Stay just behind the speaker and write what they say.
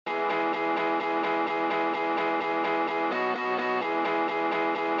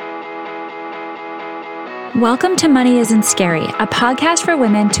Welcome to Money Isn't Scary, a podcast for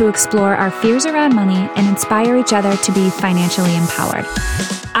women to explore our fears around money and inspire each other to be financially empowered.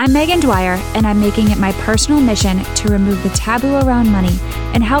 I'm Megan Dwyer, and I'm making it my personal mission to remove the taboo around money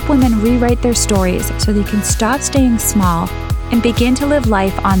and help women rewrite their stories so they can stop staying small and begin to live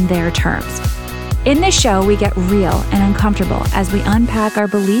life on their terms. In this show, we get real and uncomfortable as we unpack our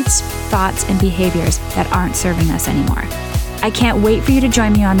beliefs, thoughts, and behaviors that aren't serving us anymore. I can't wait for you to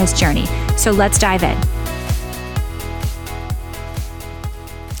join me on this journey, so let's dive in.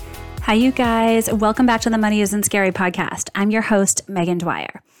 Hi, you guys. Welcome back to the Money Isn't Scary podcast. I'm your host, Megan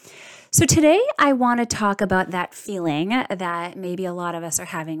Dwyer. So today I want to talk about that feeling that maybe a lot of us are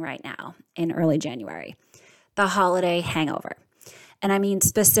having right now in early January, the holiday hangover. And I mean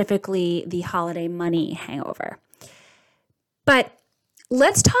specifically the holiday money hangover. But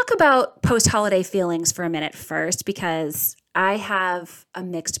let's talk about post-holiday feelings for a minute first, because I have a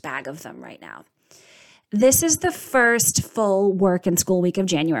mixed bag of them right now. This is the first full work and school week of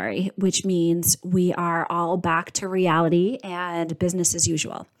January, which means we are all back to reality and business as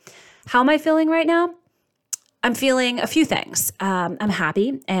usual. How am I feeling right now? I'm feeling a few things. I'm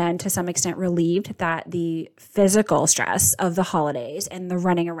happy and to some extent relieved that the physical stress of the holidays and the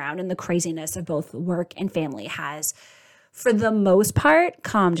running around and the craziness of both work and family has, for the most part,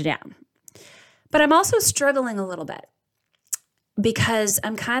 calmed down. But I'm also struggling a little bit because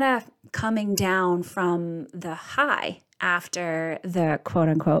I'm kind of coming down from the high after the quote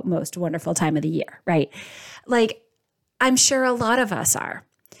unquote most wonderful time of the year, right? Like, I'm sure a lot of us are.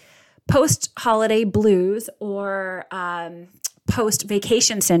 Post-holiday blues or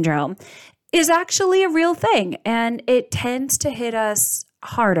post-vacation syndrome is actually a real thing, and it tends to hit us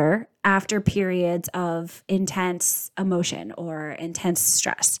harder after periods of intense emotion or intense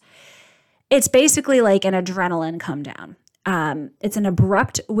stress. It's basically like an adrenaline come down. It's an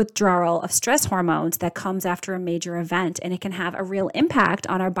abrupt withdrawal of stress hormones that comes after a major event, and it can have a real impact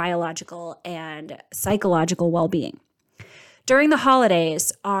on our biological and psychological well-being. During the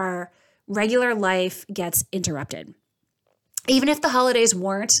holidays, our regular life gets interrupted. Even if the holidays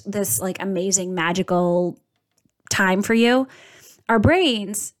weren't this like amazing, magical time for you, our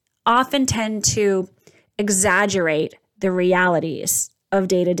brains often tend to exaggerate the realities of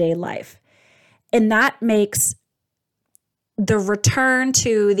day-to-day life. And that makes the return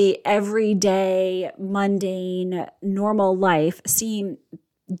to the everyday, mundane, normal life seem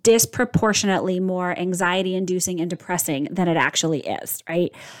disproportionately more anxiety-inducing and depressing than it actually is,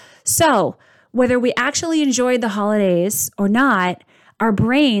 right? So whether we actually enjoyed the holidays or not, our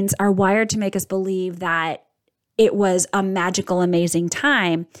brains are wired to make us believe that it was a magical, amazing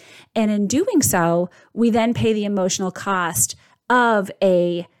time. And in doing so, we then pay the emotional cost of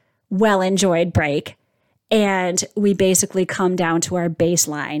a well-enjoyed break. And we basically come down to our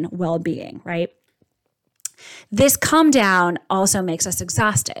baseline well-being, right? This come down also makes us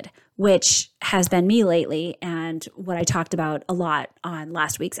exhausted, which has been me lately and what I talked about a lot on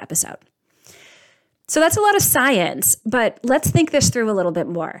last week's episode. So that's a lot of science, but let's think this through a little bit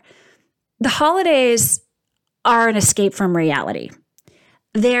more. The holidays are an escape from reality.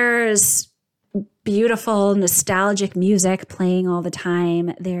 There's beautiful, nostalgic music playing all the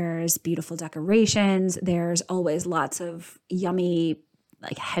time. There's beautiful decorations. There's always lots of yummy,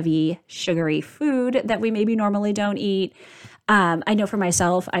 like heavy, sugary food that we maybe normally don't eat. I know for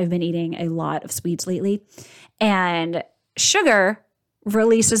myself, I've been eating a lot of sweets lately. And sugar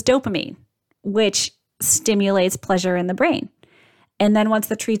releases dopamine, which stimulates pleasure in the brain. And then once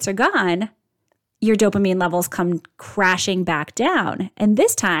the treats are gone, your dopamine levels come crashing back down. And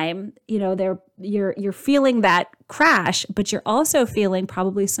this time, you're feeling that crash, but you're also feeling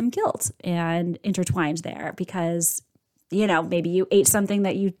probably some guilt and intertwined there because, maybe you ate something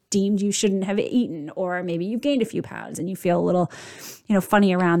that you deemed you shouldn't have eaten, or maybe you gained a few pounds and you feel a little,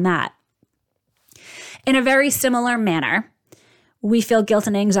 funny around that. In a very similar manner, we feel guilt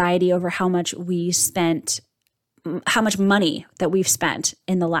and anxiety over how much money that we've spent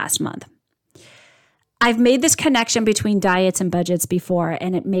in the last month. I've made this connection between diets and budgets before,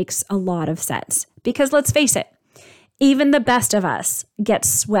 and it makes a lot of sense. Because let's face it, even the best of us get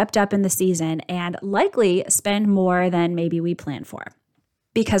swept up in the season and likely spend more than maybe we planned for.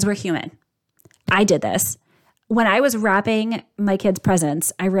 Because we're human. I did this. When I was wrapping my kids'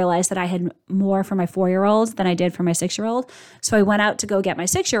 presents, I realized that I had more for my 4-year-old than I did for my 6-year-old. So I went out to go get my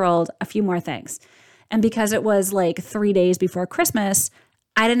 6-year-old a few more things. And because it was like 3 days before Christmas,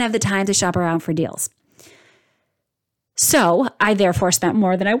 I didn't have the time to shop around for deals. So I therefore spent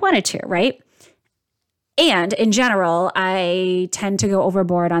more than I wanted to, right? And in general, I tend to go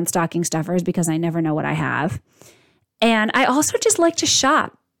overboard on stocking stuffers because I never know what I have. And I also just like to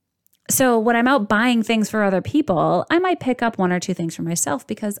shop. So when I'm out buying things for other people, I might pick up one or two things for myself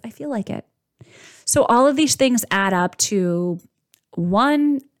because I feel like it. So all of these things add up to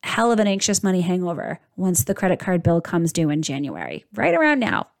one hell of an anxious money hangover once the credit card bill comes due in January, right around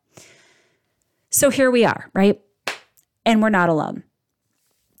now. So here we are, right? And we're not alone.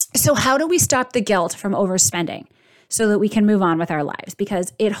 So how do we stop the guilt from overspending so that we can move on with our lives?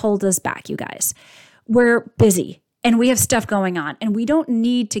 Because it holds us back, you guys. We're busy and we have stuff going on and we don't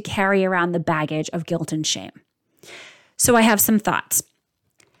need to carry around the baggage of guilt and shame. So I have some thoughts.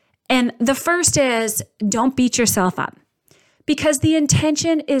 And the first is don't beat yourself up because the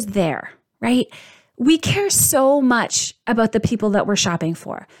intention is there, right? We care so much about the people that we're shopping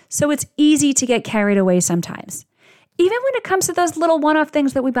for. So it's easy to get carried away sometimes. Even when it comes to those little one-off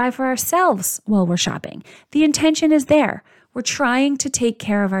things that we buy for ourselves while we're shopping, the intention is there. We're trying to take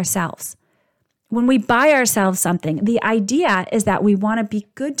care of ourselves. When we buy ourselves something, the idea is that we want to be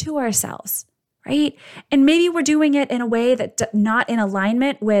good to ourselves, right? And maybe we're doing it in a way that's not in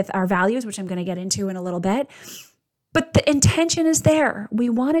alignment with our values, which I'm going to get into in a little bit. But the intention is there. We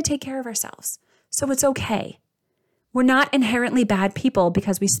want to take care of ourselves. So it's okay. We're not inherently bad people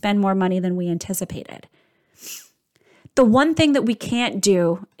because we spend more money than we anticipated. The one thing that we can't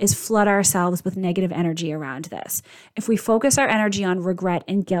do is flood ourselves with negative energy around this. If we focus our energy on regret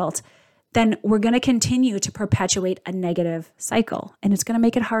and guilt, then we're going to continue to perpetuate a negative cycle, and it's going to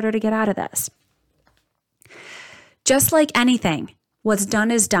make it harder to get out of this. Just like anything, what's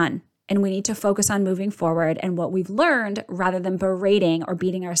done is done, and we need to focus on moving forward and what we've learned rather than berating or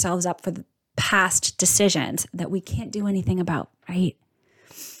beating ourselves up for the past decisions that we can't do anything about, right?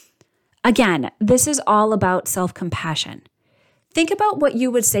 Again, this is all about self-compassion. Think about what you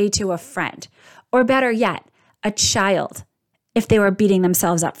would say to a friend, or better yet, a child, if they were beating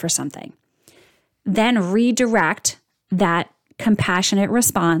themselves up for something. Then redirect that compassionate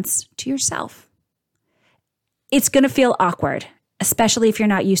response to yourself. It's going to feel awkward, especially if you're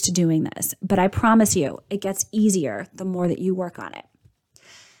not used to doing this, but I promise you, it gets easier the more that you work on it.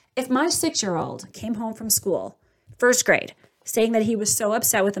 If my 6-year-old came home from school, first grade, saying that he was so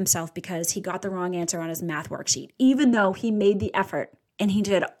upset with himself because he got the wrong answer on his math worksheet, even though he made the effort and he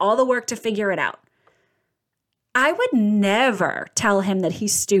did all the work to figure it out, I would never tell him that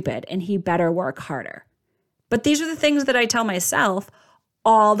he's stupid and he better work harder. But these are the things that I tell myself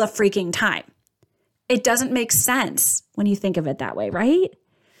all the freaking time. It doesn't make sense when you think of it that way, right?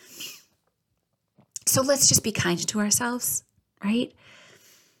 So let's just be kind to ourselves, right?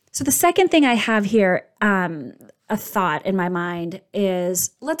 So the second thing I have here, a thought in my mind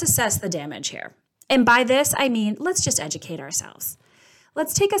is let's assess the damage here. And by this, I mean, let's just educate ourselves.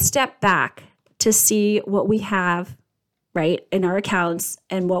 Let's take a step back to see what we have, right, in our accounts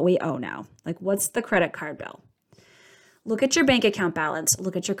and what we owe now. Like, what's the credit card bill? Look at your bank account balance.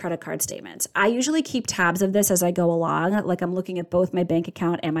 Look at your credit card statements. I usually keep tabs of this as I go along. Like, I'm looking at both my bank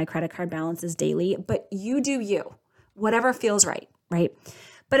account and my credit card balances daily. But you do you, whatever feels right, right?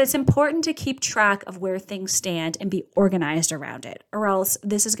 But it's important to keep track of where things stand and be organized around it, or else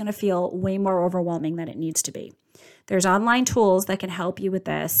this is going to feel way more overwhelming than it needs to be. There's online tools that can help you with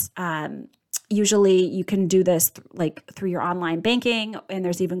this. Usually you can do this through your online banking, and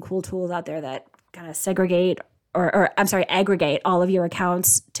there's even cool tools out there that kind of aggregate all of your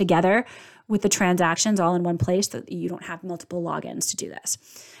accounts together with the transactions all in one place so that you don't have multiple logins to do this.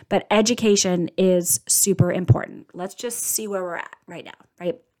 But education is super important. Let's just see where we're at right now,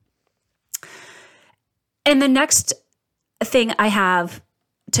 right? And the next thing I have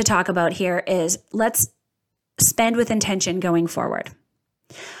to talk about here is let's spend with intention going forward.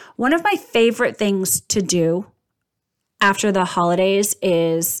 One of my favorite things to do after the holidays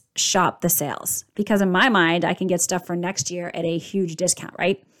is shop the sales, because in my mind, I can get stuff for next year at a huge discount,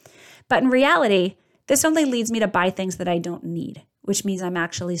 right? But in reality, this only leads me to buy things that I don't need, which means I'm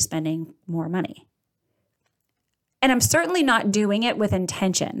actually spending more money. And I'm certainly not doing it with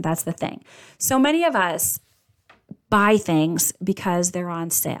intention. That's the thing. So many of us buy things because they're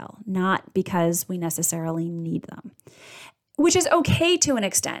on sale, not because we necessarily need them, which is okay to an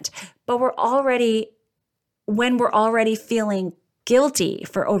extent. But when we're already feeling guilty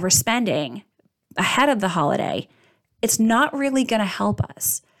for overspending ahead of the holiday, it's not really going to help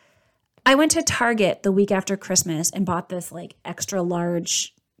us. I went to Target the week after Christmas and bought this extra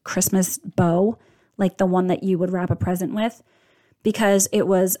large Christmas bow, like the one that you would wrap a present with, because it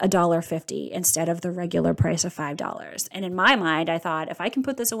was $1.50 instead of the regular price of $5. And in my mind, I thought, if I can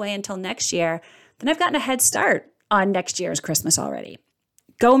put this away until next year, then I've gotten a head start on next year's Christmas already.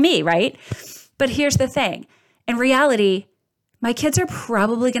 Go me, right? But here's the thing. In reality, my kids are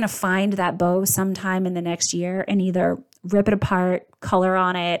probably going to find that bow sometime in the next year and either rip it apart, color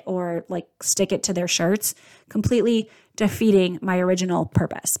on it, or like stick it to their shirts, completely defeating my original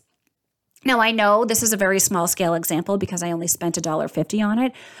purpose. Now, I know this is a very small scale example because I only spent $1.50 on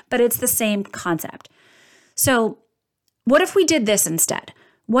it, but it's the same concept. So what if we did this instead?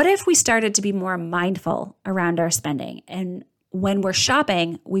 What if we started to be more mindful around our spending? And when we're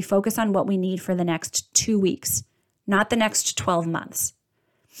shopping, we focus on what we need for the next 2 weeks, not the next 12 months.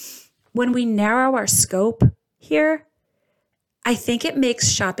 When we narrow our scope here, I think it makes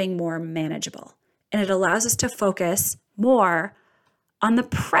shopping more manageable, and it allows us to focus more on the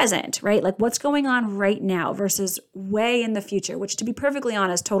present, right? Like what's going on right now versus way in the future, which, to be perfectly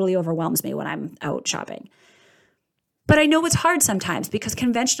honest, totally overwhelms me when I'm out shopping. But I know it's hard sometimes because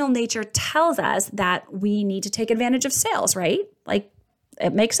conventional nature tells us that we need to take advantage of sales, right? Like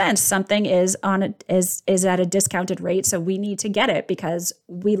it makes sense. Something is at a discounted rate, so we need to get it because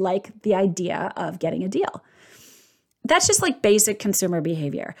we like the idea of getting a deal. That's just like basic consumer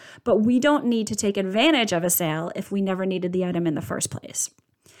behavior, but we don't need to take advantage of a sale if we never needed the item in the first place.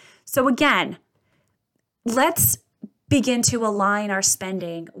 So again, let's begin to align our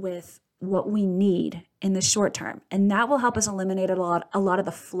spending with what we need in the short term, and that will help us eliminate a lot of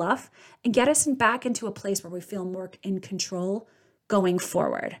the fluff and get us back into a place where we feel more in control going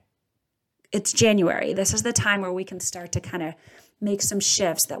forward. It's January. This is the time where we can start to kind of make some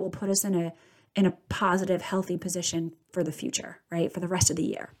shifts that will put us in a positive, healthy position for the future, right? For the rest of the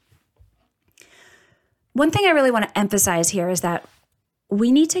year. One thing I really want to emphasize here is that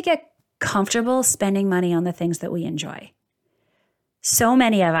we need to get comfortable spending money on the things that we enjoy. So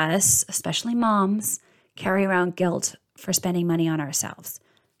many of us, especially moms, carry around guilt for spending money on ourselves,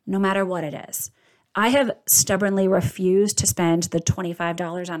 no matter what it is. I have stubbornly refused to spend the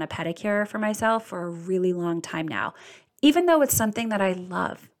 $25 on a pedicure for myself for a really long time now, even though it's something that I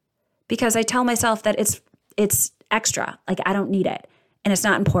love. Because I tell myself that it's extra, like I don't need it, and it's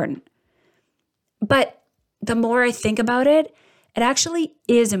not important. But the more I think about it, it actually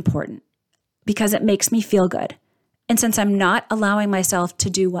is important because it makes me feel good. And since I'm not allowing myself to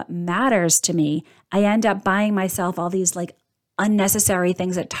do what matters to me, I end up buying myself all these like unnecessary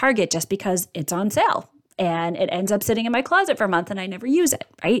things at Target just because it's on sale. And it ends up sitting in my closet for a month and I never use it,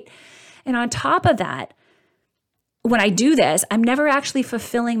 right? And on top of that, when I do this, I'm never actually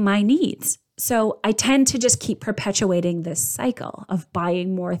fulfilling my needs. So I tend to just keep perpetuating this cycle of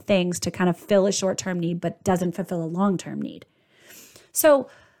buying more things to kind of fill a short-term need, but doesn't fulfill a long-term need. So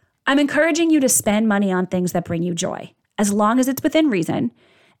I'm encouraging you to spend money on things that bring you joy, as long as it's within reason,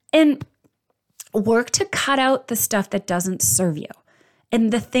 and work to cut out the stuff that doesn't serve you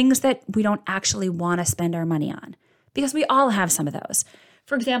and the things that we don't actually want to spend our money on, because we all have some of those.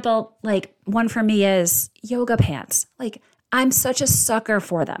 For example, like one for me is yoga pants. Like I'm such a sucker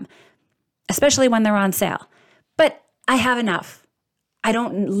for them, especially when they're on sale. But I have enough. I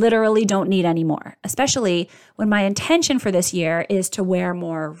literally don't need any more, especially when my intention for this year is to wear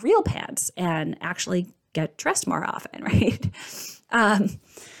more real pants and actually get dressed more often, right?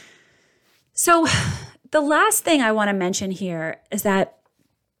 So the last thing I want to mention here is that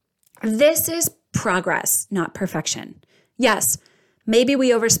this is progress, not perfection. Yes, maybe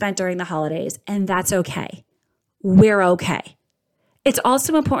we overspent during the holidays, and that's okay. We're okay. It's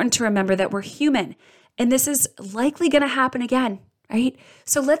also important to remember that we're human, and this is likely going to happen again, right?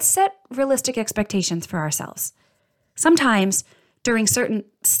 So let's set realistic expectations for ourselves. Sometimes during certain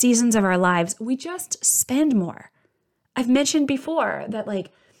seasons of our lives, we just spend more. I've mentioned before that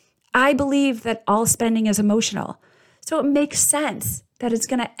I believe that all spending is emotional. So it makes sense that it's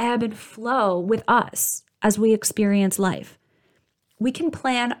going to ebb and flow with us as we experience life. We can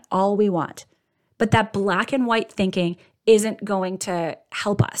plan all we want, but that black and white thinking isn't going to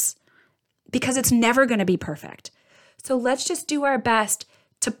help us because it's never going to be perfect. So let's just do our best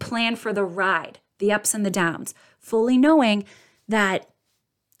to plan for the ride, the ups and the downs, fully knowing that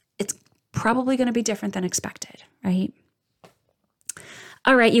it's probably going to be different than expected, right?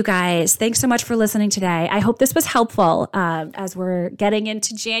 All right, you guys, thanks so much for listening today. I hope this was helpful as we're getting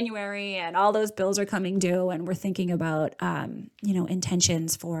into January and all those bills are coming due and we're thinking about,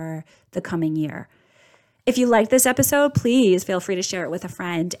 intentions for the coming year. If you like this episode, please feel free to share it with a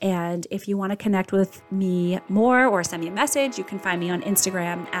friend. And if you want to connect with me more or send me a message, you can find me on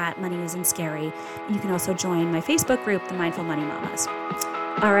Instagram at Money Isn't Scary. And you can also join my Facebook group, The Mindful Money Mamas.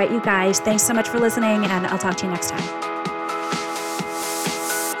 All right, you guys, thanks so much for listening, and I'll talk to you next time.